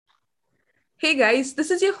Hey guys,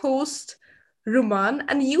 this is your host Ruman,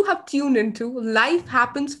 and you have tuned into Life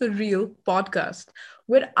Happens for Real podcast,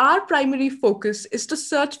 where our primary focus is to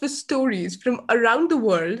search for stories from around the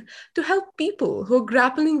world to help people who are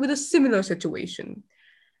grappling with a similar situation.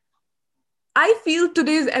 I feel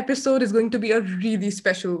today's episode is going to be a really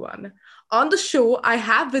special one. On the show, I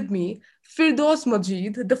have with me Firdos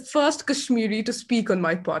Majid, the first Kashmiri to speak on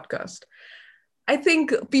my podcast. I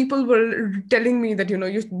think people were telling me that,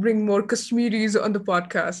 you bring more Kashmiris on the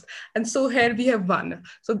podcast. And so here we have one.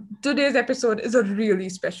 So today's episode is a really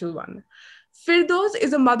special one. Firdos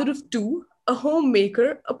is a mother of two, a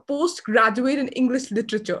homemaker, a postgraduate in English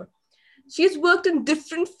literature. She's worked in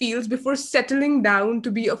different fields before settling down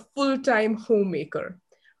to be a full time homemaker.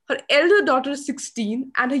 Her elder daughter is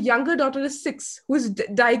 16 and her younger daughter is 6, who is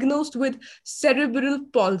diagnosed with cerebral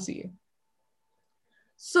palsy.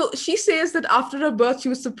 So she says that after her birth, she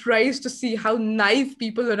was surprised to see how naive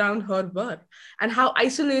people around her were and how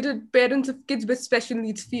isolated parents of kids with special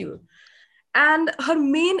needs feel. And her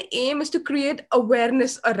main aim is to create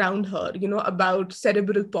awareness around her, about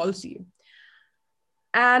cerebral palsy.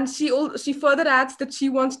 And she further adds that she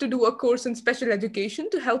wants to do a course in special education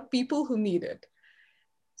to help people who need it.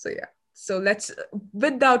 So yeah. So let's,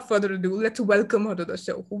 without further ado, let's welcome her to the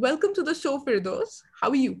show. Welcome to the show, Firdos. How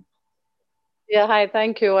are you? Yeah, hi,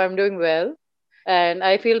 thank you. I'm doing well. And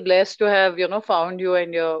I feel blessed to have, found you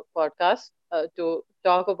in your podcast to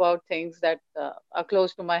talk about things that are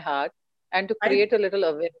close to my heart and to I create a little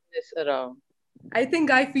awareness around. I think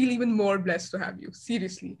I feel even more blessed to have you,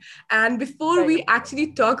 seriously. And before Thank we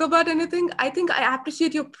actually talk about anything, I think I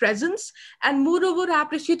appreciate your presence and moreover, I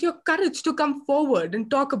appreciate your courage to come forward and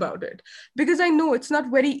talk about it. Because I know it's not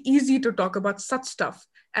very easy to talk about such stuff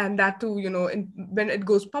and that too, when it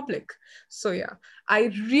goes public. So yeah, I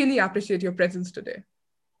really appreciate your presence today.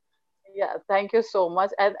 Yeah, thank you so much.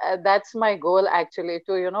 And that's my goal actually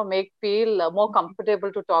to, make feel more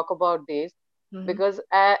comfortable to talk about this Mhm. because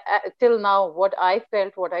till now, what I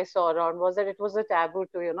felt, what I saw around was that it was a taboo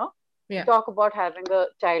to, Yeah, talk about having a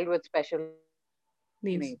child with special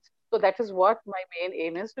needs. So that is needs. what my main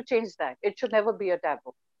aim is to change that. It should never be a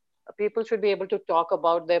taboo. People should be able to talk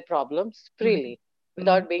about their problems freely Mhm.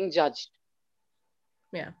 without Mhm. being judged.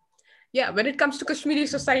 Yeah. Yeah, when it comes to Kashmiri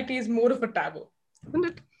society is more of a taboo, isn't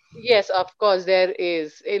it? Yes, of course, there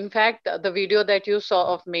is. In fact, the video that you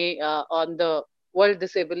saw of me on the World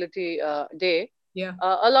Disability Day, Yeah.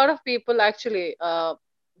 a lot of people actually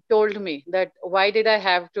told me that why did I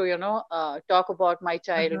have to, talk about my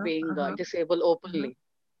child Uh-huh. being Uh-huh. disabled Uh-huh. openly.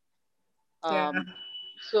 Yeah. Um, I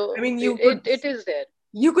so mean, it is there.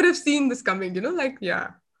 you could have seen this coming, like, yeah,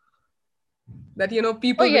 that, Oh,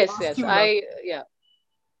 people will yes, ask yes. you a lot. Yeah.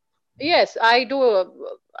 Yes, I do.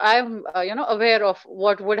 I'm, aware of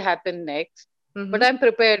what would happen next, but Mm-hmm. I'm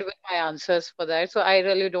prepared with my answers for that. So I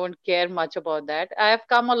really don't care much about that. I have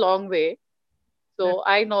come a long way, That, so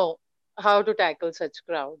I know how to tackle such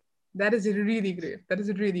crowd. that is really great. That is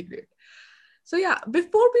really great. So yeah,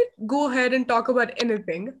 before we go ahead and talk about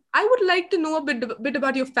anything, I would like to know a bit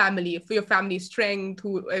about your family, for your family strength,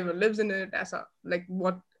 whoever lives in it, as a like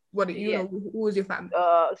what Yes. who is your family?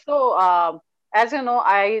 So, as you know,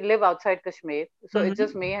 I live outside Kashmir, so it's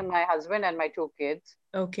just Mm-hmm. me and my husband and my two kids.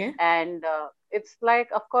 Okay. And it's like,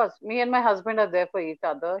 of course, me and my husband are there for each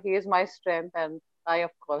other. He is my strength, and I,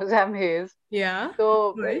 of course, am his. Yeah.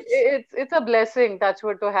 So Nice. it's a blessing,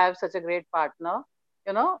 touchwood, to have such a great partner,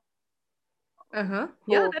 who Uh-huh. understands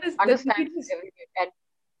Yeah, that everything. indeed And is.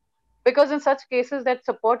 because in such cases, that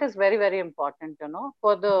support is very, very important,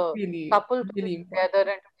 for the Really, couple to live really together important.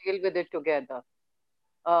 and to deal with it together.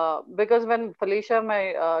 Because when Felicia,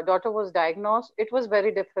 my daughter, was diagnosed, it was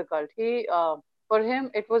very difficult. For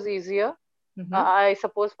him, it was easier. Mm-hmm. I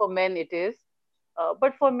suppose for men it is,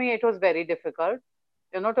 but for me, it was very difficult,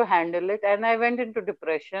 to handle it. And I went into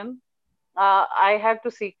depression. I had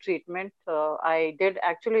to seek treatment. I did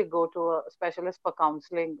actually go to a specialist for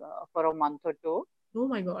counseling for a month or two, Oh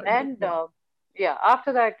my God. and yeah,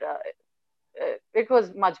 after that, it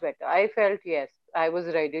was much better. I felt, yes, I was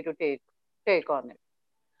ready to take on it.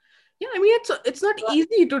 Yeah, I mean it's not So,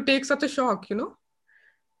 easy to take such a shock. no,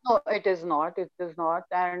 it is not. It is not.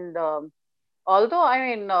 And although, I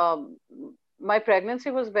mean, my pregnancy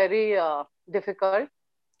was very difficult.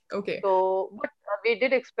 Okay. So, but we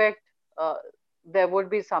did expect uh, there would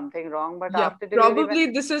be something wrong. But Yeah, after delivery, when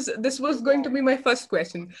probably this was going to be my first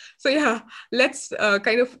question. So yeah, let's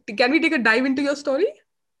kind of can we take a dive into your story?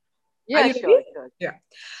 Are yeah, you ready? sure, sure. Yeah.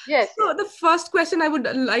 Yes, So yes. the first question I would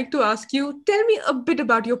like to ask you, tell me a bit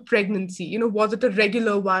about your pregnancy. Was it a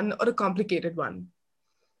regular one or a complicated one?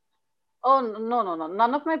 Oh, no, no, no.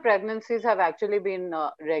 None of my pregnancies have actually been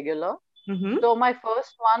regular. Mm-hmm. So my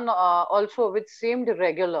first one also, which seemed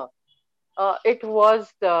regular, it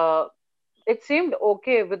was it seemed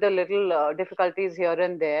okay with the little difficulties here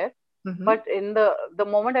and there. Mm-hmm. But in the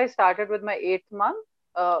moment I started with my 8th month,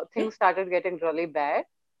 Okay. things started getting really bad,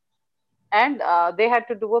 and they had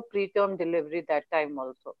to do a preterm delivery that time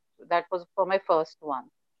also. That was for my first one.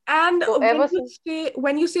 And So ever since,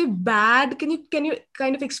 when you say bad, can you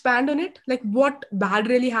kind of expand on it? Like what bad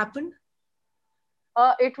really happened?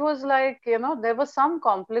 it was like, there were some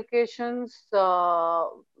complications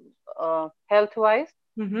health wise.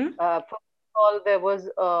 Mm-hmm. First of all, there was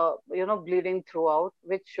bleeding throughout,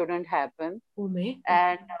 which shouldn't happen. Oh may.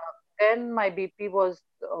 And then my BP was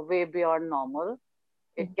way beyond normal.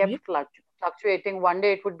 It kept Okay. fluctuating. One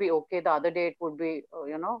day it would be okay, the other day it would be,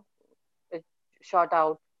 it shot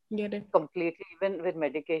out Get it. completely, even with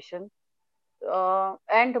medication.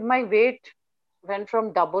 And my weight went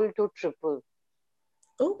from double to triple.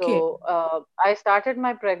 Okay. So I started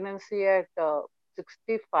my pregnancy at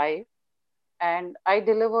 65, and I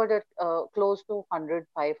delivered at close to 100,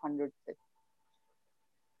 500.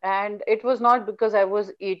 And it was not because I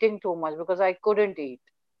was eating too much, because I couldn't eat.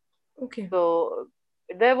 Okay. So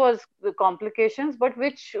there was the complications, but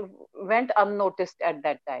which went unnoticed at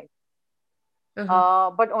that time.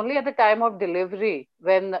 Uh-huh. But only at the time of delivery,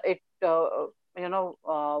 when it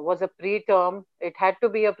was a preterm. It had to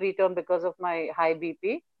be a preterm because of my high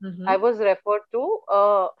BP. I Mm-hmm. was referred to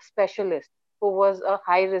a specialist who was a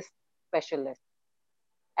high risk specialist,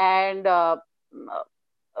 and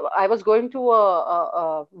I was going to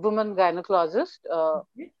a woman gynecologist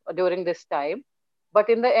Okay. during this time. But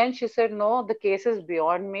in the end, she said, no, the case is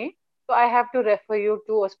beyond me. So I have to refer you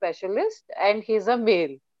to a specialist, and he's a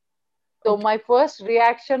male. So Okay. my first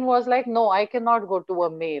reaction was like, no, I cannot go to a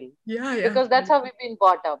male, Yeah, yeah. because that's how we've been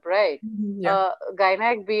brought up, right? Mhm. Yeah.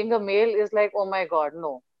 Gynac being a male is like, oh my God,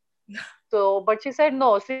 no. So, but she said,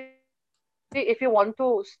 no, see, if you want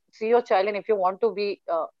to see your child and if you want to be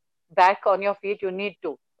back on your feet, you need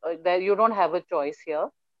to. There, you don't have a choice here.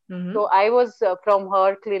 So Mm-hmm. I was from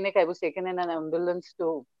her clinic, I was taken in an ambulance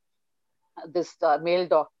to this male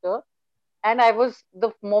doctor. And I was,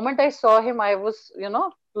 the moment I saw him, I was,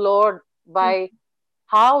 floored by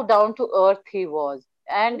how down to earth he was.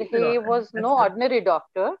 And Oh my he God. was That's no good. ordinary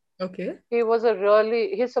doctor. Okay. He was a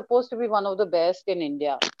really, he's supposed to be one of the best in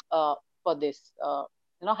India for this,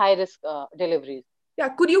 high risk deliveries. Yeah.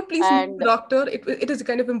 Could you please name And the doctor? It is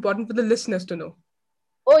kind of important for the listeners to know.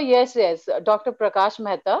 oh, yes, yes, Dr. Prakash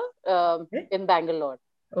Mehta Okay. in Bangalore.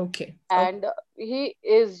 Okay. Okay. And he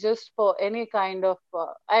is just for any kind of,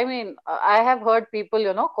 I mean, I have heard people,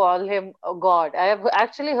 call him a God. I have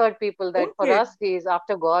actually heard people that for Okay. us, he is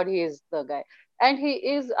after God, he is the guy. And he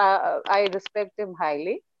is, I respect him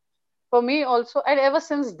highly. For me also, and ever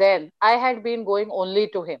since then, I had been going only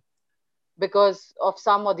to him because of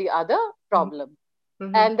some or the other problem.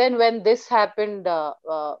 Mm-hmm. And then when this happened,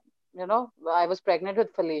 I was pregnant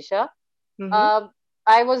with Felicia. Mm-hmm. um,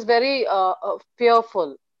 I was very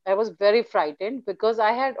fearful. I was very frightened because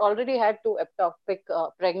I had already had two ectopic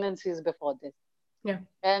pregnancies before this, Yeah.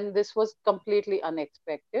 and this was completely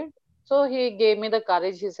unexpected. So he gave me the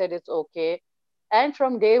courage. He said it's okay, and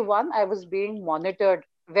from day one, I was being monitored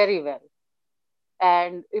very well,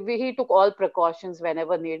 and he took all precautions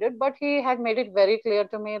whenever needed. But he had made it very clear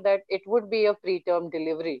to me that it would be a preterm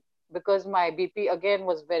delivery because my BP again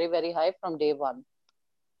was very, very high from day one.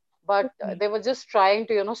 But Okay. they were just trying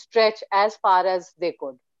to stretch as far as they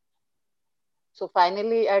could. So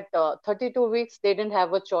finally at 32 weeks they didn't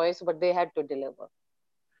have a choice, but they had to deliver.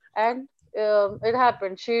 And it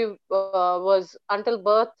happened. She was, until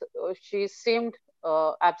birth, she seemed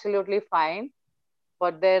absolutely fine,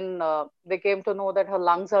 but then they came to know that her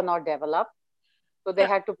lungs are not developed, so they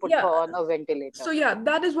Yeah. had to put her Yeah. on a ventilator. So yeah,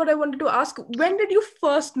 that is what I wanted to ask. When did you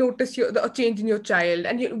first notice a change in your child?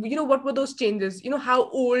 And what were those changes? How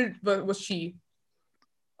old was she?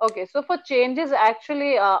 Okay, so for changes,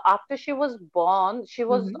 actually, after she was born, she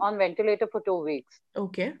was Mm-hmm. on ventilator for 2 weeks.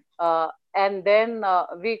 Okay. And then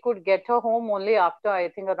we could get her home only after, I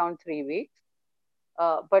think, around 3 weeks.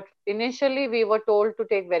 But initially, we were told to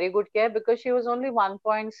take very good care because she was only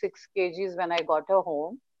 1.6 kgs when I got her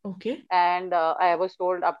home. Okay. And I was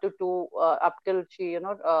told up to up till she,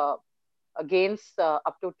 gains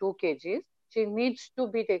up to 2 kgs, she needs to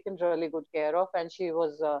be taken really good care of. And she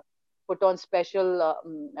was put on special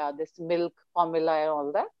this milk formula and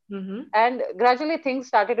all that. Mm-hmm. And gradually things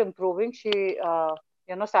started improving. She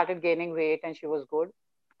started gaining weight and she was good.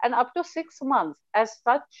 And up to 6 months as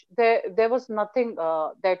such, there was nothing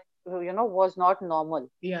that was not normal.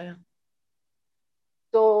 Yeah. Yeah.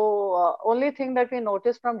 So only thing that we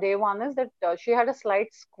noticed from day one is that she had a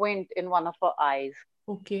slight squint in one of her eyes.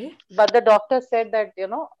 Okay. But the doctor said that,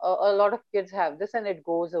 a lot of kids have this and it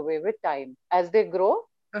goes away with time. As they grow,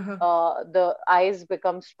 Uh-huh. the eyes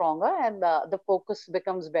become stronger and the focus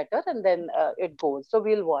becomes better, and then it goes. So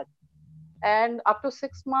we'll watch. And up to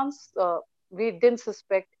 6 months, we didn't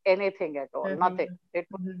suspect anything at all, nothing. Nothing. It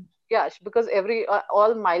was, Mhm. yeah, because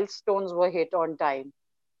all milestones were hit on time.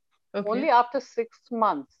 Okay. Only after 6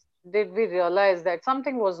 months did we realize that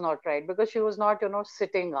something was not right, because she was not,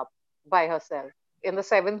 sitting up by herself. In the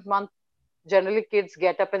seventh month, generally kids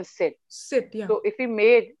get up and sit. Sit, yeah. So if we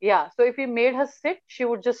made her sit, she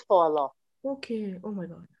would just fall off. Okay. Oh my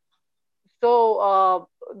God. So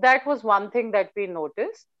that was one thing that we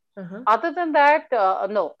noticed. Uh-huh. Other than that,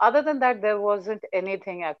 there wasn't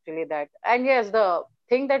anything actually that. And yes, the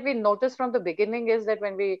thing that we noticed from the beginning is that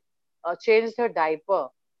when we changed her diaper,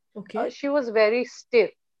 Okay. she was very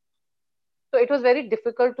stiff. So it was very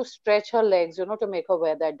difficult to stretch her legs, to make her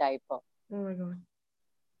wear that diaper. Oh my God.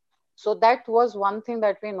 So that was one thing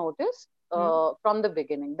that we noticed Hmm. from the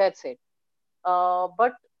beginning. That's it.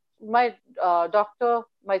 But my doctor,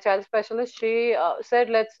 my child specialist, she said,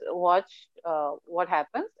 let's watch what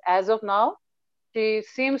happens. As of now, she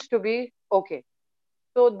seems to be okay.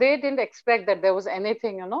 So they didn't expect that there was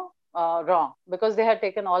anything, wrong, because they had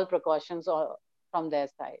taken all precautions from their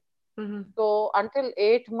side. Hmm. So until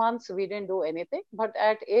 8 months, we didn't do anything. But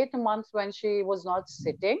at 8 months, when she was not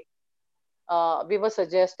sitting, we were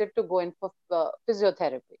suggested to go in for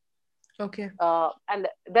physiotherapy. Okay. And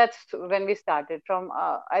that's when we started.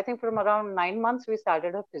 I think from around 9 months, we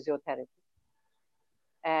started her physiotherapy.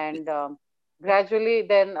 And gradually,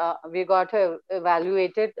 then we got her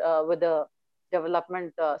evaluated with a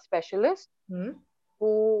development specialist, Hmm.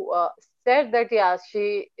 who said that, yeah,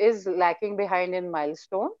 she is lacking behind in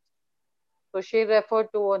milestones. So she referred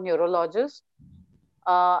to a neurologist.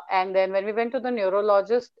 And then when we went to the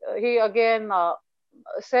neurologist, he again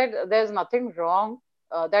said there's nothing wrong.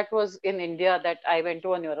 That was in India that I went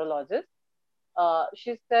to a neurologist.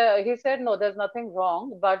 He said, no, there's nothing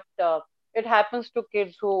wrong, but it happens to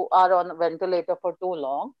kids who are on a ventilator for too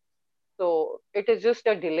long. So it is just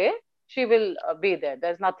a delay. She will be there.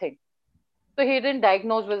 There's nothing. So he didn't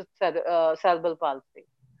diagnose with cerebral palsy.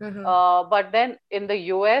 Uh-huh. But then in the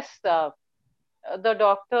US, the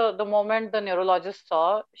doctor, the moment the neurologist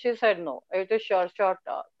saw, she said, no, it is sure shot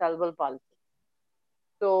cerebral palsy.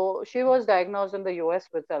 So she was diagnosed in the US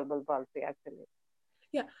with cerebral palsy, actually.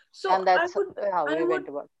 Yeah. So And that's how I we would, went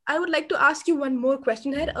about. I would like to ask you one more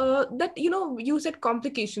question here. That you said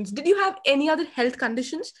complications. Did you have any other health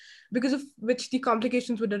conditions because of which the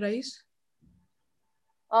complications would arise?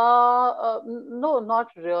 No, not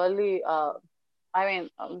really. I mean,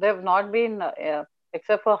 there have not been,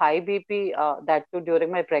 except for high BP, that too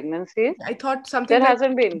during my pregnancies. I thought something There like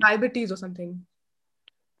hasn't been. diabetes or something.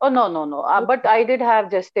 Oh, no, no, no. But Okay. I did have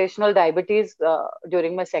gestational diabetes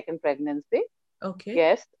during my second pregnancy. Okay.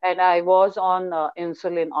 Yes. And I was on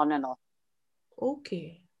insulin on and off.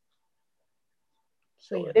 Okay.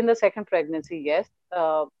 So So yeah. in the second pregnancy, yes.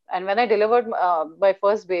 And when I delivered my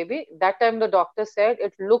first baby, that time the doctor said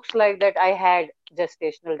it looks like that I had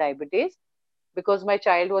gestational diabetes, because my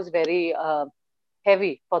child was very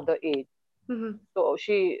heavy for the age. Mm-hmm. So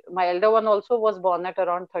my elder one also was born at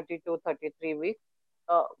around 32, 33 weeks,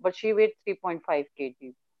 but she weighed 3.5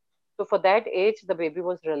 kg. So for that age, the baby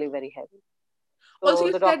was really very heavy. Also, So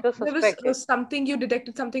you the said doctor there was suspected. something you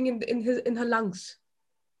detected something in her lungs.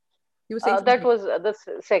 You were saying That something.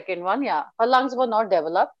 was second one. Yeah, her lungs were not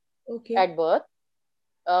developed Okay. at birth.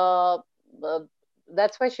 Uh, uh,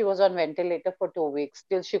 that's why she was on ventilator for 2 weeks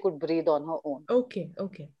till she could breathe on her own. Okay.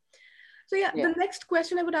 Okay. So yeah, the Yeah. next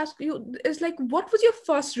question I would ask you is like, what was your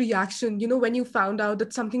first reaction? When you found out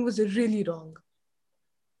that something was really wrong.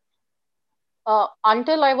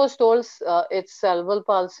 Until I was told it's cerebral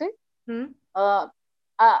palsy, Hmm. uh,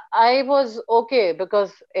 I was okay,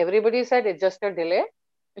 because everybody said it's just a delay.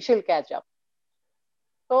 She'll catch up.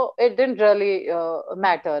 So it didn't really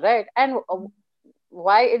matter, right? And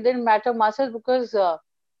why it didn't matter much is because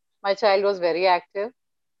my child was very active.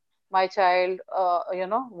 My child,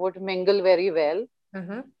 would mingle very well.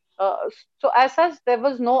 Uh-huh. Uh, so as such, there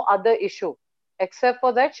was no other issue, except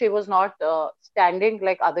for that she was not standing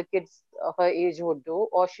like other kids her age would do,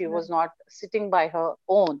 or she was not sitting by her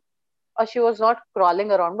own, or she was not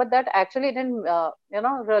crawling around. But that actually didn't,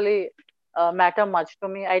 really matter much to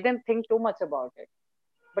me. I didn't think too much about it.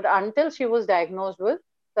 But until she was diagnosed with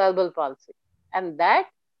cerebral palsy, and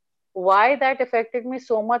why that affected me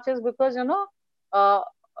so much is because, uh,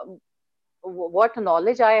 what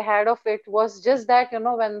knowledge I had of it was just that,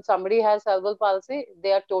 when somebody has cerebral palsy,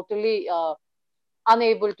 they are totally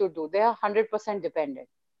unable to do. They are 100% dependent.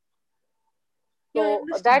 Yeah, I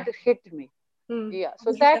So that understand. hit me. Hmm. Yeah. So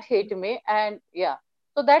Obviously, that that's hit me, and yeah.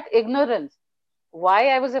 So that ignorance, why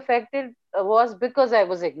I was affected was because I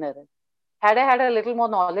was ignorant. Had I had a little more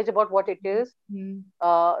knowledge about what it is, hmm.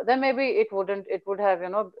 then maybe it wouldn't. It would have,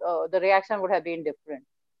 the reaction would have been different.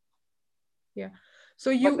 Yeah. So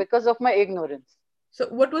But you, because of my ignorance. so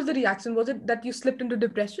what was the reaction? Was it that you slipped into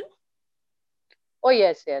depression? Oh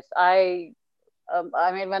yes, yes. I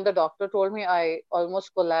mean, when the doctor told me, I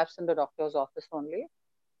almost collapsed in the doctor's office only,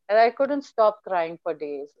 and I couldn't stop crying for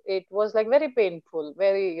days. It was like very painful,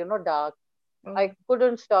 very, dark. I Oh,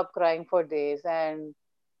 couldn't stop crying for days, and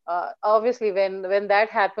obviously, when that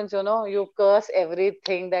happens, you curse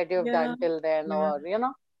everything that you've yeah, done till then, yeah, or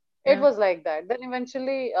it yeah. was like that. Then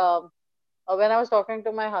eventually, when I was talking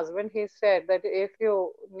to my husband, he said that if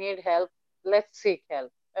you need help, let's seek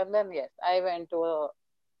help. And then yes, I went to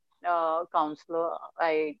a counselor.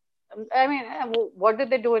 I mean, what did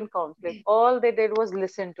they do in counseling? All they did was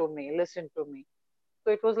listen to me.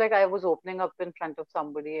 So it was like I was opening up in front of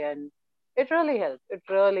somebody, and it really helped. It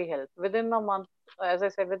really helped. Within a month, as I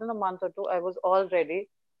said, within a month or two, I was all ready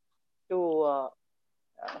to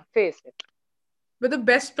face it. But the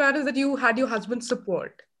best part is that you had your husband's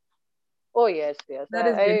support. Oh yes, yes. That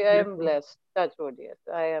is really I am beautiful. blessed. Touch wood, yes.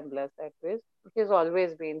 I am blessed that way. He's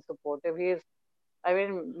always been supportive. I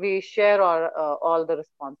mean, we share all the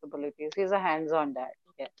responsibilities. He's a hands-on dad.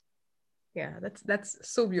 Yes. Yeah, that's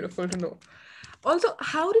so beautiful to know. Also,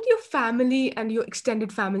 how did your family and your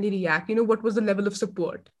extended family react? What was the level of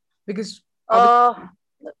support? Because Uh, obviously,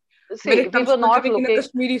 when See, it we comes were to not living in a looking.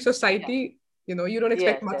 Kashmiri Yeah. society, you don't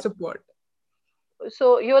expect Yes, much yes. support.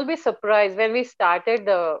 So you will be surprised when we started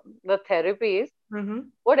the therapies. Mm-hmm.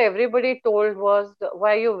 What everybody told was,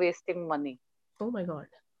 "Why are you wasting money?" Oh my God.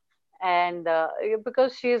 And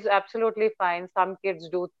because she's absolutely fine. Some kids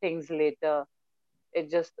do things later. It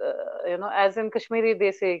just, as in Kashmiri,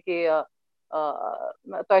 they say कि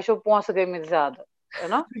 "तोशो पहुंच गए में ज़्यादा." You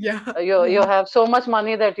know, Yeah. you have so much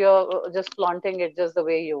money that you're just flaunting it just the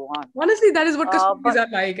way you want. Honestly, that is what Kashmiris But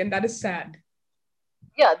are like, and that is sad.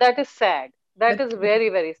 yeah, that is sad. That That is that is very,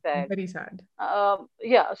 very sad. very sad.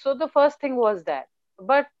 Yeah, so the first thing was that.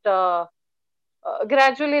 But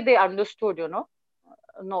gradually they understood,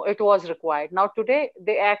 no, it was required. Now today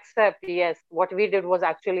they accept, yes, what we did was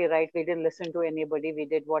actually right. We didn't listen to anybody. We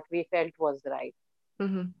did what we felt was right.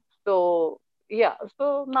 Mm-hmm. So yeah,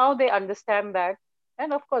 so now they understand that.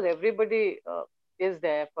 And of course, everybody is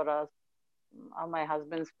there for us. My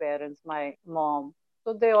husband's parents, my mom.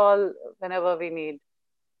 So they all, whenever we need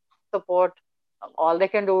support, all they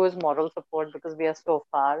can do is moral support because we are so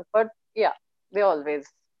far. But yeah, they're always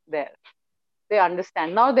there. They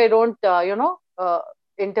understand. Now they don't,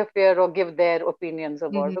 interfere or give their opinions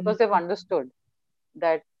about, because they've Mm-hmm. understood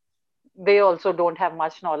that they also don't have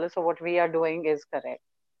much knowledge. So what we are doing is correct.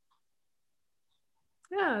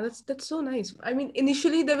 Yeah, that's so nice. I mean,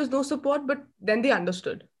 initially there was no support, but then they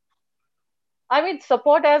understood. I mean,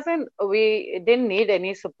 support as in we didn't need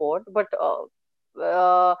any support, but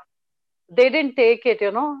uh, they didn't take it,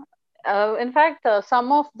 in fact,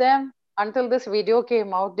 some of them, until this video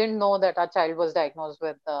came out, didn't know that our child was diagnosed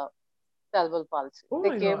with cerebral palsy. Oh They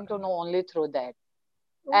my God. came to know only through that.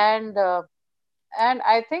 Oh. And uh, and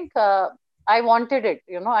I think I wanted it,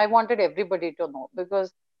 I wanted everybody to know,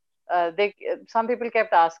 because they some people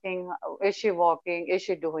kept asking, is she walking, is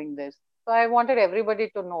she doing this? So I wanted everybody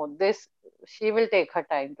to know this. She will take her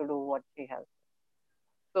time to do what she has.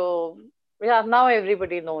 So yeah, now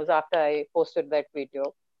everybody knows after I posted that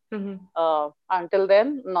video. Mm-hmm. Until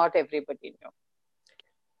then, not everybody knew.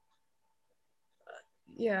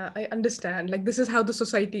 Yeah, I understand. Like this is how the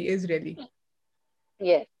society is really.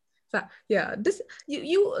 Yes. So, yeah, this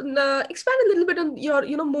you expand a little bit on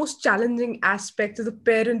your most challenging aspects as a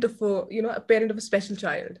parent of a parent of a special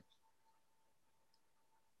child.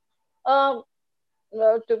 Um,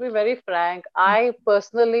 to be very frank, I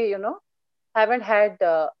personally, haven't had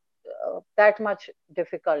that much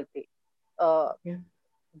difficulty. Uh, Yeah.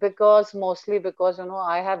 because mostly because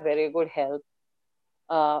I have very good health.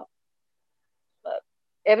 Uh, uh,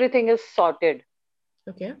 Everything is sorted.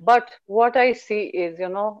 Okay. But what I see is,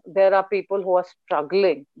 there are people who are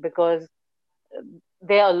struggling because uh,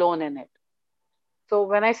 they're alone in it. So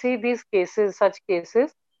when I see these cases, such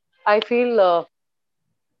cases, I feel uh,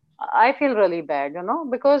 I feel really bad,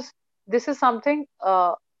 because this is something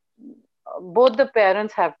both the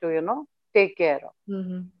parents have to, take care of.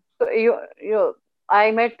 Mm-hmm. So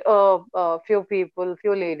I met a few people,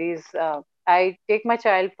 few ladies. I take my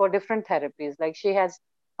child for different therapies. Like she has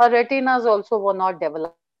her retinas also were not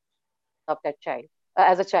developed at child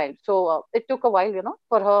as a child. So it took a while,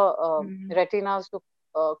 for her Mhm. retinas to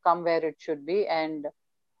come where it should be, and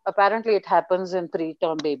apparently it happens in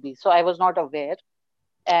preterm babies. So I was not aware,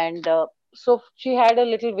 and so she had a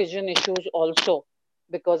little vision issues also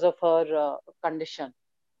because of her condition.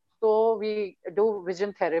 So we do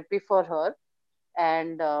vision therapy for her,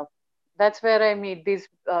 and that's where I meet these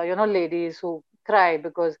ladies who cry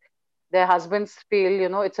because their husbands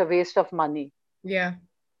feel it's a waste of money. Yeah.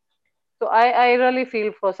 So I really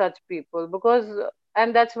feel for such people because,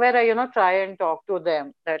 and that's where I try and talk to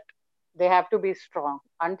them that they have to be strong.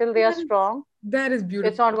 Until they are That is strong, that is it's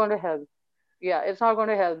beautiful. not going to help. Yeah, it's not going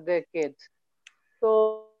to help their kids.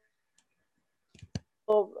 So that's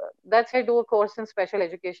why I do a course in special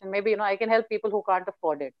education. Maybe I can help people who can't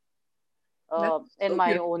afford it in That's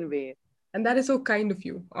my so own way. beautiful. And that is so kind of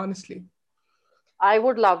you, honestly. I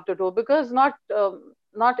would love to do because not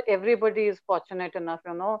everybody is fortunate enough.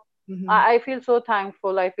 Hmm. I feel so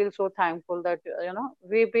thankful. I feel so thankful that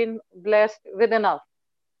we've been blessed with enough.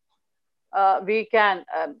 We can.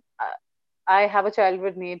 I have a child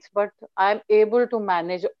with needs, but I'm able to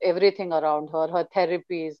manage everything around her. Her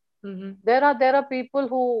therapies. Hmm. There are people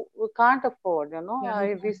who can't afford. Yeah,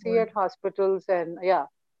 who We can see afford. at hospitals, and yeah.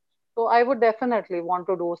 So I would definitely want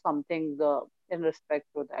to do something in respect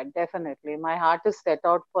to that. Definitely, my heart is set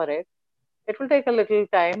out for it. It will take a little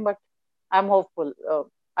time, but I'm hopeful.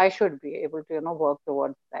 I should be able to, work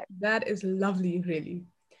towards that. That is lovely, really.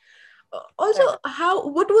 Also, Thanks.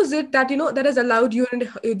 what was it that that has allowed you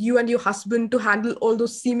and your husband to handle all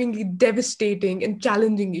those seemingly devastating and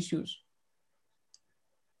challenging issues?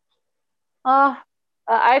 Uh,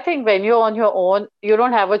 I think when you're on your own, you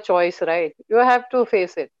don't have a choice, right? You have to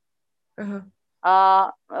face it. Uh-huh.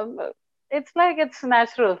 Uh, um, it's like it's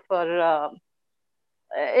natural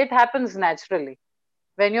it happens naturally.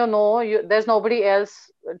 When there's nobody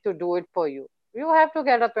else to do it for you. You have to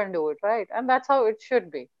get up and do it, right? And that's how it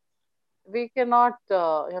should be. We cannot,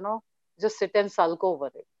 just sit and sulk over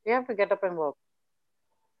it. We have to get up and work.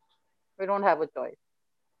 We don't have a choice.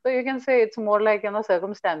 So you can say it's more like,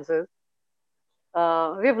 circumstances.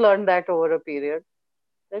 We've learned that over a period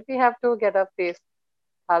that we have to get up, face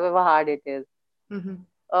however hard it is. Hmm.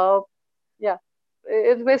 Uh, yeah,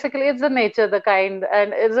 it's basically it's the nature, the kind,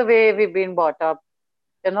 and it's the way we've been brought up.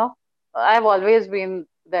 You know, I've always been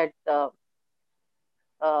that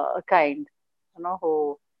kind,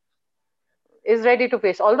 who is ready to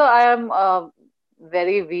face. Although I am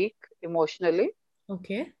very weak emotionally,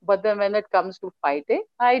 Okay. but then when it comes to fighting,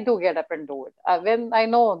 I do get up and do it. When I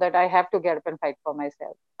know that I have to get up and fight for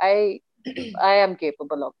myself, I am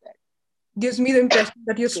capable of that. Gives me the impression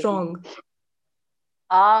that you're Excuse me. strong.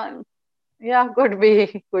 Uh, yeah, could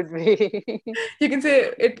be, could be. You can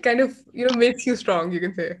say it kind of makes you strong. You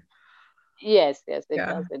can say. Yes, yes, it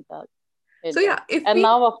Yeah. does, it does, So it does. yeah, if And we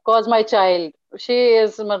now, of course, my child, she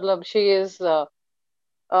is, uh,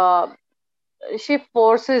 she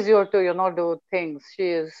forces you to, do things. She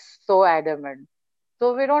is so adamant.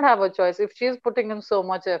 So we don't have a choice. If she's putting in so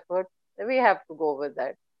much effort, we have to go with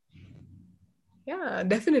that. yeah,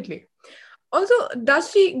 definitely. Also,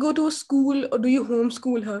 does she go to a school or do you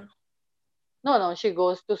homeschool her? No, no, she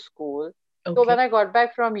goes to school. So Okay. when I got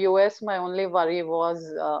back from US, my only worry was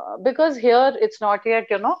because here it's not yet,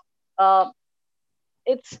 uh,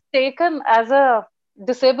 it's taken as a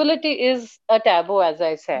disability is a taboo, as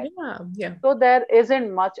I said. Yeah, yeah. So there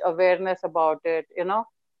isn't much awareness about it.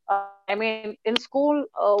 I mean, in school,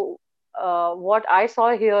 what I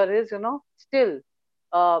saw here is, still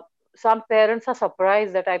uh, some parents are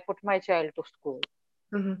surprised that I put my child to school.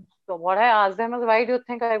 Hmm. So what I asked them is, why do you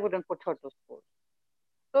think I wouldn't put her to school?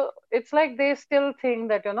 So it's like they still think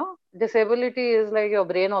that, disability is like your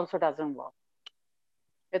brain also doesn't work.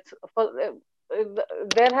 It's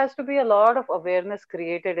there has to be a lot of awareness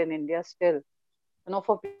created in India still,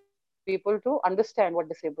 for people to understand what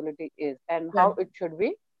disability is and how it Yeah. should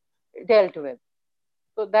be dealt with.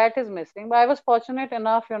 So that is missing. But I was fortunate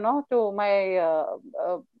enough, to my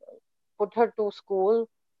put her to school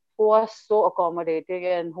who are so accommodating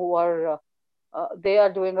and who are they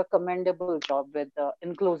are doing a commendable job with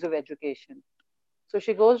inclusive education. So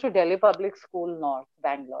she goes to Delhi Public School North,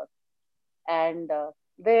 Bangalore, and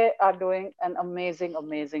they are doing an amazing,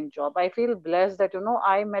 amazing job. I feel blessed that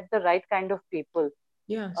I met the right kind of people.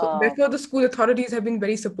 Yeah. So Uh, therefore, the school authorities have been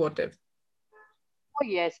very supportive. oh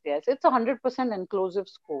yes, yes, it's 100% inclusive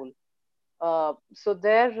school. So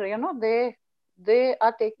there, they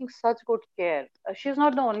are taking such good care. She's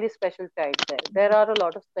not the only special child there. There are a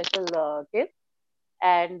lot of special kids,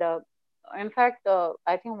 and In fact,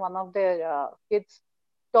 I think one of their kids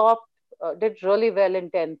topped, did really well in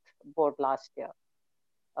 10th board last year.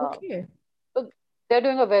 Uh, Okay. so they're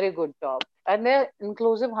doing a very good job, and they're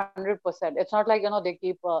inclusive 100%. It's not like they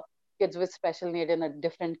keep kids with special need in a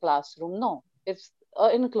different classroom. No, it's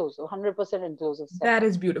inclusive, 100% inclusive That setup.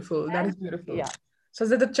 is beautiful. That And is beautiful. yeah, So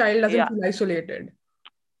that the child doesn't yeah. feel isolated.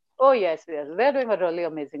 Oh yes, yes, they're doing a really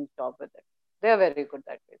amazing job with it. They're very good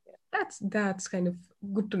that way. Yeah. That's kind of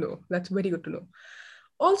good to know. That's very good to know.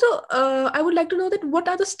 Also, I would like to know that what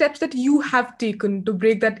are the steps that you have taken to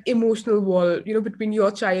break that emotional wall, between you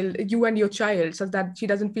and your child, such that she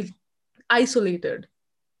doesn't feel isolated.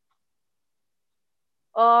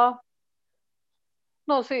 Uh,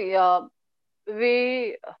 no, see,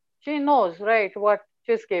 we she knows right what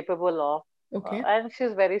she's capable of, Okay. and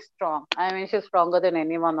she's very strong. I mean, she's stronger than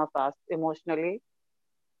any one of us emotionally.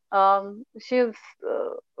 She's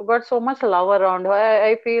got so much love around her.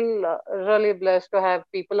 I feel really blessed to have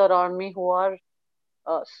people around me who are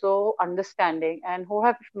so understanding and who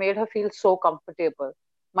have made her feel so comfortable.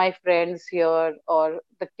 My friends here, or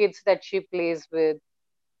the kids that she plays with,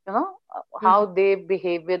 how Mhm. they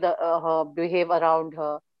behave with her, behave around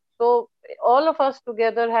her. So all of us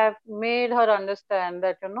together have made her understand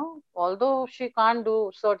that although she can't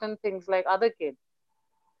do certain things like other kids,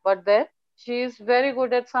 but then she is very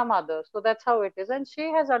good at some others. So that's how it is, and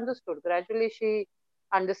she has understood. Gradually she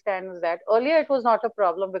understands that. Earlier it was not a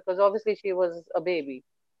problem because obviously she was a baby,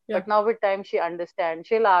 Yeah. but now with time she understands.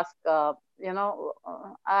 She'll ask,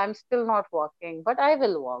 I'm still not walking, but I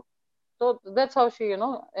will walk. So that's how she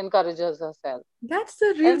encourages herself, That's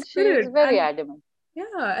the real and she is spirit. very And adamant.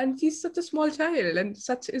 yeah, and she's such a small child, and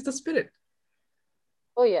such is the spirit.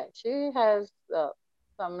 Oh yeah, she has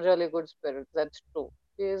some really good spirits. That's true.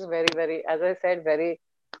 She is very, very, as I said, very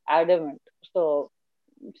adamant. So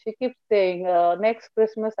she keeps saying, next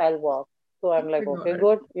Christmas I'll walk. So Oh I'm my like, okay, God.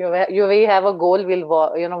 good. We have a goal. We'll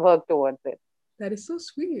work towards it. That is so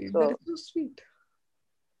sweet. That is So so sweet.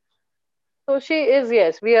 she is,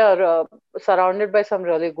 yes. We are surrounded by some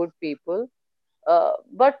really good people,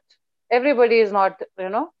 but everybody is not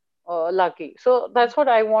lucky. So that's what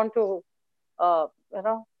I want to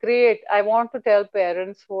create. I want to tell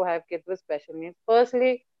parents who have kids with special needs,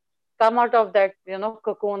 firstly, come out of that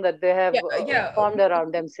cocoon that they have Yeah, yeah. formed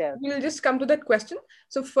around themselves. We'll just come to that question.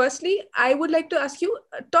 So, firstly, I would like to ask you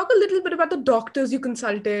talk a little bit about the doctors you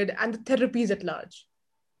consulted and the therapies at large.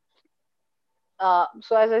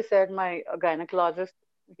 So as I said, my gynecologist,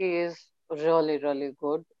 he is really, really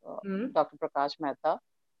good, Hmm. Dr. Prakash Mehta.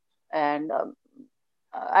 And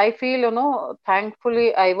I feel,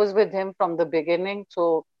 thankfully I was with him from the beginning.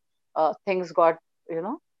 So things got, you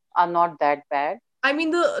know, are not that bad. I mean,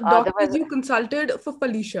 the doctors Otherwise, you consulted for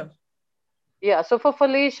Felicia. yeah. So for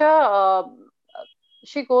Felicia,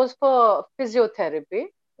 she goes for physiotherapy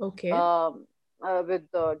Okay. um, with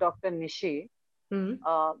Dr. Nishi. Hmm.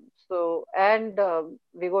 So and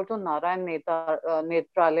we go to Narayan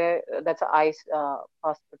Netralaya, that's a eyes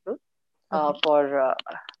hospital Okay. for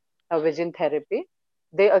a vision therapy.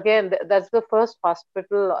 They again, that's the first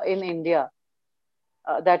hospital in India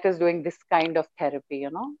that is doing this kind of therapy.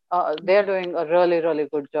 They're doing a really, really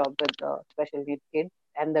good job with special needs kids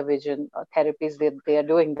and the vision therapies that they are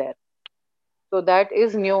doing there. So that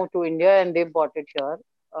is new to India, and they bought it here.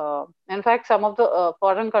 In fact, some of the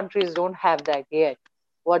foreign countries don't have that yet.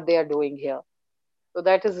 What they are doing here, so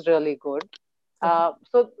that is really good. Okay.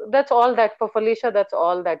 So that's all that for Felicia. That's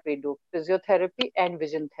all that we do: physiotherapy and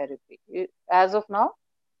vision therapy. As of now,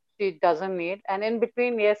 she doesn't need. And in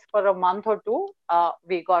between, yes, for a month or two,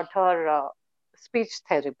 we got her speech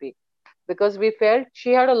therapy because we felt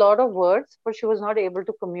she had a lot of words, but she was not able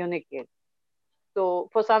to communicate. So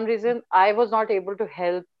for some reason, I was not able to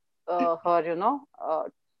help her,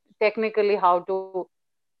 technically how to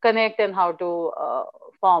connect and how to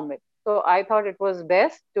form it. So I thought it was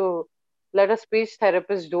best to let a speech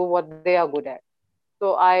therapist do what they are good at.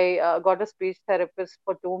 So I got a speech therapist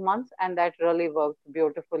for 2 months, and that really worked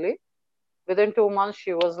beautifully. Within 2 months,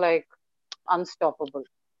 she was like unstoppable.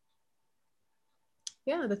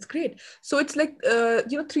 Yeah, that's great. So it's like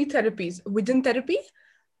three therapies: vision therapy.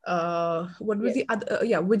 What was Yes. the other?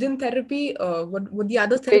 Yeah, vision therapy. What the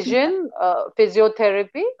other therapy? Vision,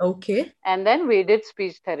 physiotherapy, Okay. and then we did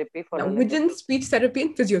speech therapy for Yeah, a little vision, bit. speech therapy,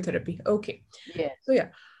 and physiotherapy. Okay. Yes. So yeah.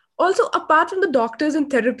 Also, apart from the doctors and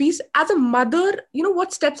therapies, as a mother,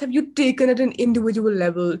 what steps have you taken at an individual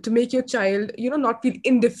level to make your child, not feel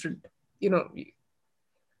indifferent, you know,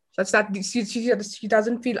 such that she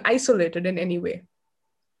doesn't feel isolated in any way?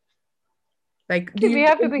 Like, do See, we you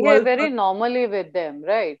have to behave involve her? very normally with them,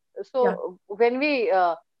 right? Yeah. So when we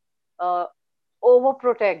uh,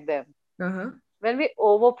 overprotect them, Uh-huh. When we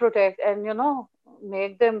overprotect and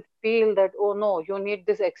make them feel that, oh no, you need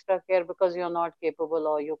this extra care because you're not capable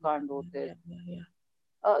or you can't do this, Yeah, yeah,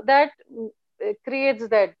 yeah. that it creates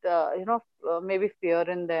that maybe fear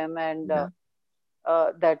in them, and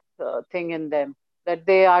Yeah. that thing in them, that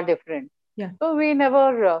they are different. Yeah. So we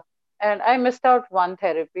never, and I missed out one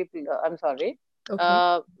therapy. I'm sorry. Okay.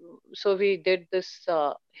 Uh, so we did this.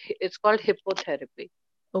 It's called hippotherapy.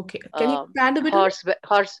 Okay. Can you Uh, expand a bit on it?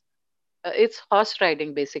 horse. It's horse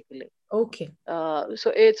riding basically. Okay.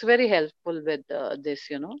 So it's very helpful with this.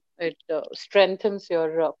 It strengthens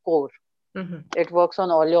your core. Mm-hmm. It works on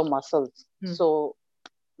all your muscles. Hmm. So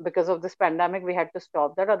because of this pandemic, we had to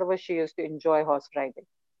stop that. Otherwise, she used to enjoy horse riding.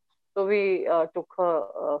 So we took her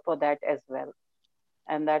for that as well.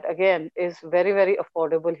 And that again is very, very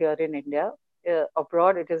affordable here in India.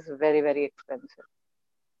 Abroad, it is very, very expensive.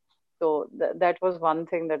 So that was one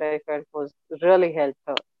thing that I felt was really helped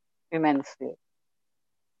her immensely.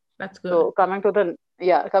 That's good. So coming to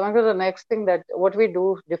the next thing, that what we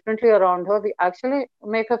do differently around her, we actually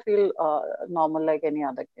make her feel normal like any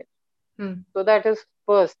other kid. Hmm. So that is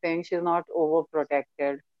first thing. She's not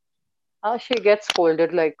overprotected. She gets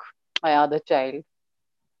scolded like my other child.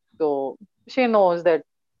 So she knows that,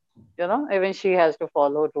 even she has to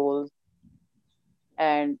follow rules,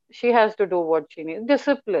 and she has to do what she needs.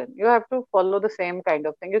 Discipline. You have to follow the same kind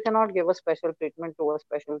of thing. You cannot give a special treatment to a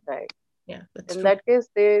special child. Yeah, that's In true. that case,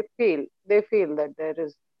 they feel that there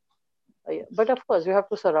is. Yeah. But of course, you have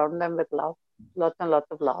to surround them with love, lots and lots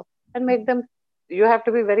of love, and make them. You have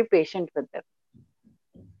to be very patient with them.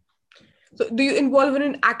 So, do you involve her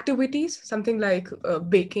in activities, something like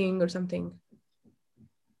baking or something?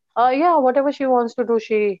 Yeah, whatever she wants to do,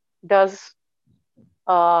 she does.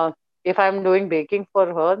 Uh, if I'm doing baking for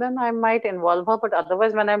her, then I might involve her. But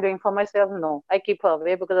otherwise, when I'm doing for myself, no, I keep her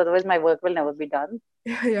away because otherwise my work will never be done.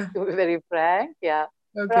 Yeah, yeah. To be very frank, yeah.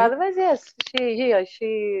 But Okay. otherwise, yes,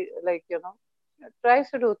 she like tries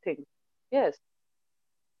to do things. Yes,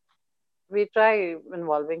 we try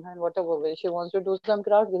involving her in whatever way she wants to do some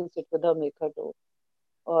craft. We'll sit with her, make her do.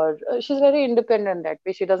 Or she's very independent that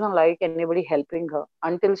way. She doesn't like anybody helping her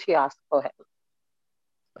until she asks for help.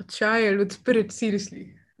 A child with spirit,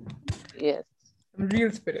 seriously. Yes.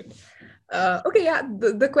 Real spirit. Okay, yeah.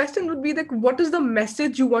 The question would be like, what is the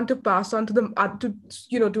message you want to pass on to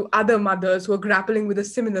the to other mothers who are grappling with a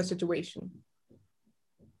similar situation?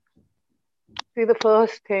 See, the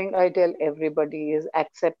first thing I tell everybody is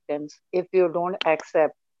acceptance. If you don't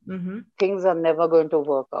accept, Mm-hmm. things are never going to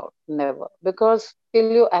work out. Never. Because till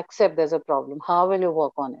you accept there's a problem, how will you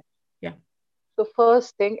work on it? Yeah. So,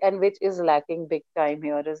 first thing, and which is lacking big time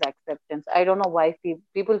here, is acceptance. I don't know why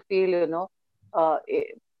people feel, uh, eh,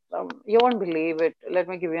 you won't believe it. Let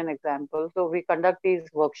me give you an example. So, we conduct these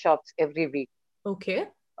workshops every week. Okay.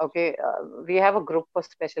 Okay. We have a group for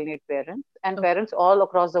special need parents, and Okay. parents all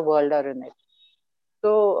across the world are in it.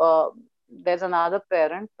 So there's another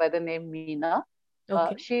parent by the name Meena.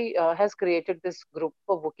 Okay. She has created this group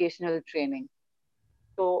for vocational training.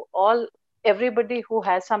 So everybody who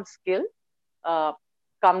has some skill uh,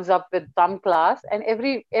 comes up with some class, and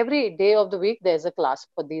every day of the week there's a class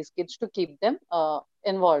for these kids to keep them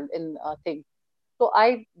involved in things. So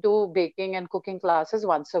I do baking and cooking classes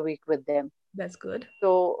once a week with them. That's good.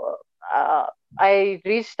 So I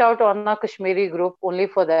reached out on a Kashmiri group only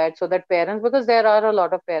for that, so that parents, because there are a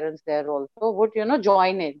lot of parents there also, would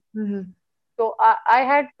join in. Mm-hmm. So I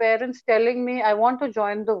had parents telling me, I want to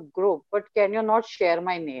join the group, but can you not share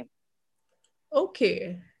my name?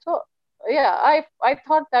 Okay. So yeah, I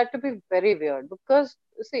thought that to be very weird, because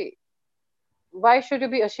see, why should you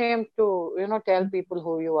be ashamed to tell people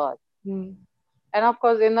who you are? Mm-hmm. And of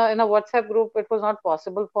course, in a WhatsApp group, it was not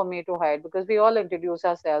possible for me to hide, because we all introduce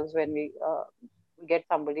ourselves when we get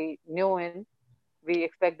somebody new in. We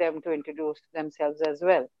expect them to introduce themselves as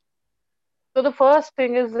well. So the first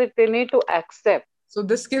thing is that they need to accept. So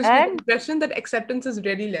this gives me the And impression that acceptance is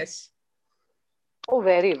really less. oh,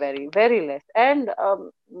 very, very, very less. And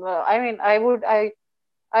I mean,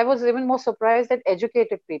 I was even more surprised that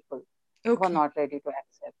educated people were Okay. not ready to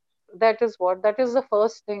accept. That is the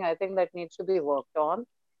first thing I think that needs to be worked on,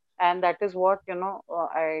 and that is what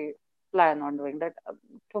I plan on doing, that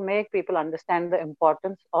to make people understand the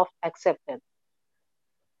importance of acceptance.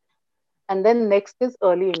 And then next is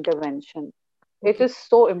early intervention. It Okay. is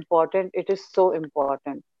so important. It is so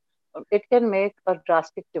important. It can make a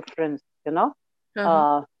drastic difference, Uh-huh.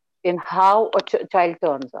 uh, in how a child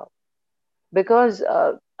turns out. Because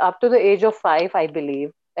up to the age of 5, I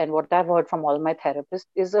believe, and what I've heard from all my therapists,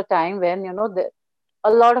 is a time when,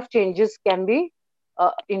 a lot of changes can be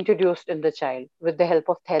introduced in the child with the help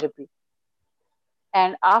of therapy.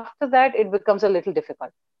 and after that it becomes a little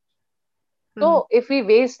difficult. Hmm. So if we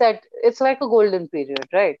waste that, it's like a golden period,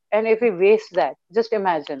 right? And if we waste that, just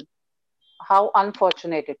imagine how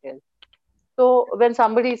unfortunate it is. So when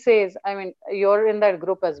somebody says, I mean, you're in that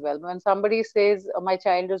group as well. When somebody says, my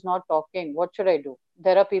child is not talking, what should I do?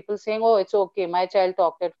 There are people saying, oh, it's okay. My child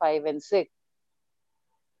talked at 5 and 6.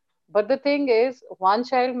 But the thing is, one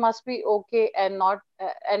child must be okay and not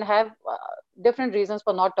and have different reasons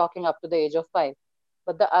for not talking up to the age of 5.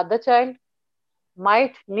 But the other child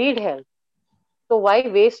might need help. So why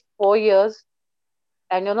waste 4 years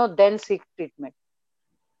and then seek treatment?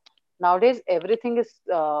 Nowadays, everything is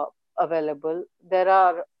available.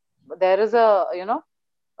 There is a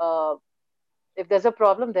uh, if there's a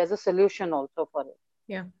problem, there's a solution also for it,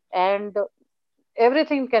 Yeah. and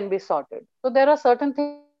everything can be sorted. So there are certain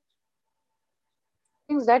things that, if caught early,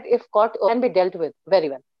 can be dealt with very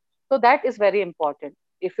well. So that is very important.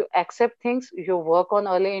 If you accept things, you work on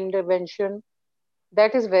early intervention.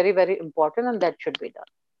 That is very, very important, and that should be done.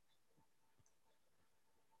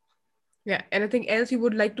 Yeah. Anything else you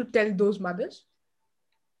would like to tell those mothers?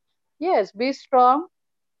 Yes, be strong.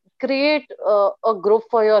 Create a group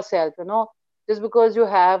for yourself. Just because you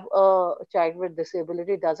have a child with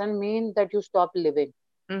disability doesn't mean that you stop living.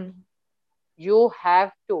 Mm. You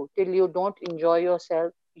have to, till you don't enjoy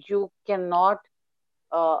yourself, you cannot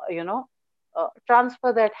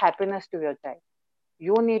transfer that happiness to your child.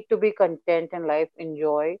 You need to be content in life,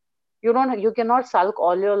 enjoy. You cannot sulk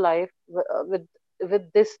all your life with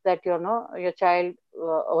this, that your child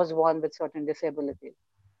was born with certain disabilities.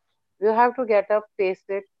 You have to get up, face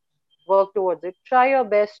it, work towards it. Try your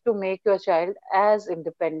best to make your child as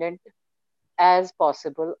independent as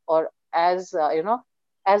possible, or as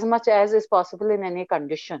much as is possible in any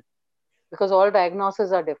condition, because all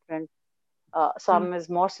diagnoses are different. Mm. Some is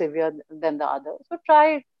more severe than the other. So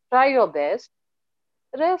try your best.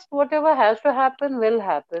 Rest, whatever has to happen will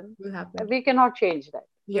happen. Will happen. We cannot change that.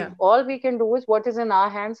 Yeah. All we can do is what is in our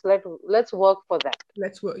hands. Let's work for that.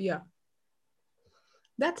 Let's work. Yeah.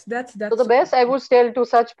 So That's the so best I would tell to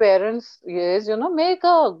such parents is, make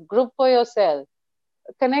a group for yourself.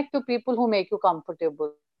 Connect to people who make you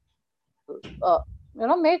comfortable.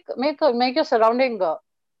 Make your surrounding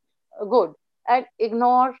good, and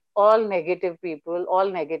ignore all negative people, all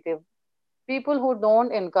negative people who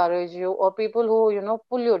don't encourage you, or people who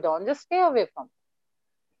pull you down. Just stay away from.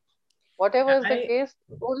 Whatever is the I case,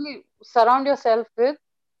 only surround yourself with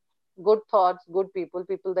good thoughts, good people,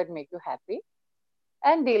 people that make you happy,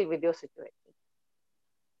 and deal with your situation.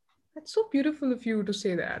 That's so beautiful of you to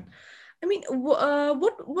say that. I mean,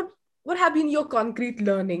 what have been your concrete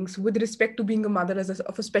learnings with respect to being a mother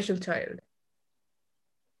of a special child?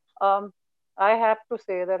 um I have to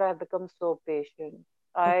say that I've become so patient.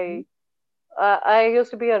 Okay. I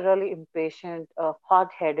used to be a really impatient,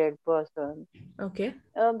 hot-headed person, Okay.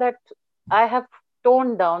 that I have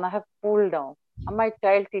toned down, I have pulled down. My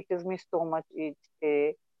child teaches me so much each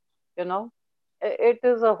day. You know, it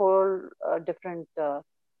is a whole different. The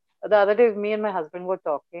other day, me and my husband were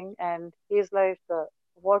talking, and he's like,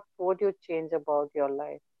 "What would you change about your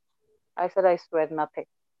life?" I said, "I swear nothing.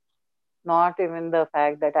 Not even the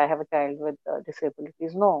fact that I have a child with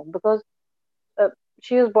disabilities. No, because uh,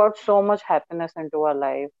 she has brought so much happiness into our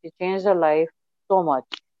life. She changed her life so much.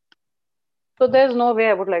 So there's no way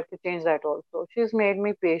I would like to change that also. She's made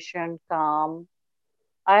me patient, calm.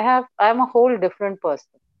 I'm a whole different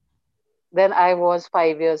person than I was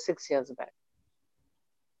 5 years, 6 years back.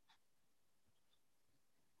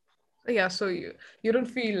 Yeah. So you don't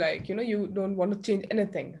feel like you don't want to change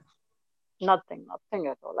anything. Nothing, nothing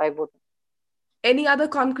at all. I wouldn't. Any other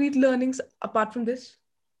concrete learnings apart from this?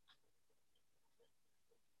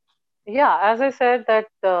 Yeah, as I said, that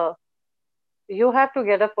you have to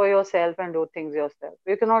get up for yourself and do things yourself.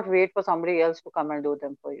 You cannot wait for somebody else to come and do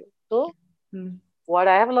them for you. So Hmm. what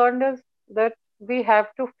I have learned is that we have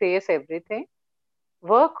to face everything,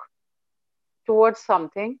 work towards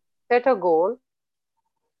something, set a goal,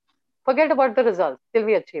 forget about the results till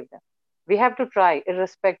we achieve them. We have to try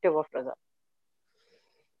irrespective of results.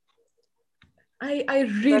 I That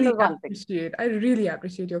really is one thing.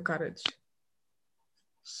 appreciate your courage.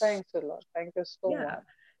 Thanks a lot. Thank you so Yeah. much.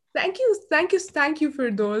 Thank you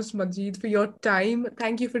for those, Majid, for your time.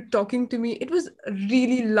 Thank you for talking to me. It was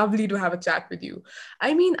really lovely to have a chat with you.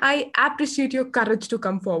 I mean, I appreciate your courage to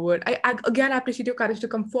come forward. Again appreciate your courage to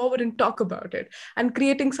come forward and talk about it and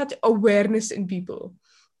creating such awareness in people.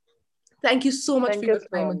 Thank you so much for Thank you your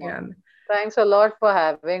time so much. again. Thanks a lot for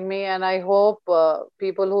having me, and I hope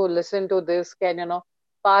people who listen to this can,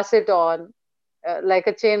 pass it on like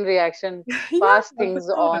a chain reaction, Yeah, pass for things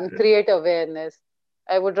sure. on, create awareness.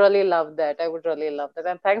 I would really love that. I would really love that.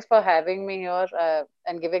 And thanks for having me here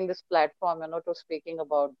and giving this platform, to speaking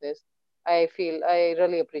about this. I feel I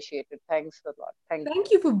really appreciate it. Thanks a lot. Thank you.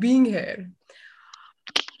 Thank you for being here.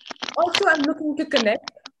 Also, I'm looking to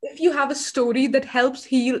connect. If you have a story that helps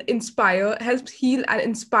heal and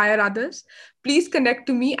inspire others, please connect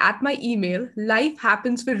to me at my email,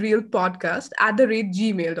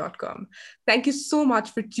 lifehappensforrealpodcast@gmail.com. Thank you so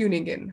much for tuning in.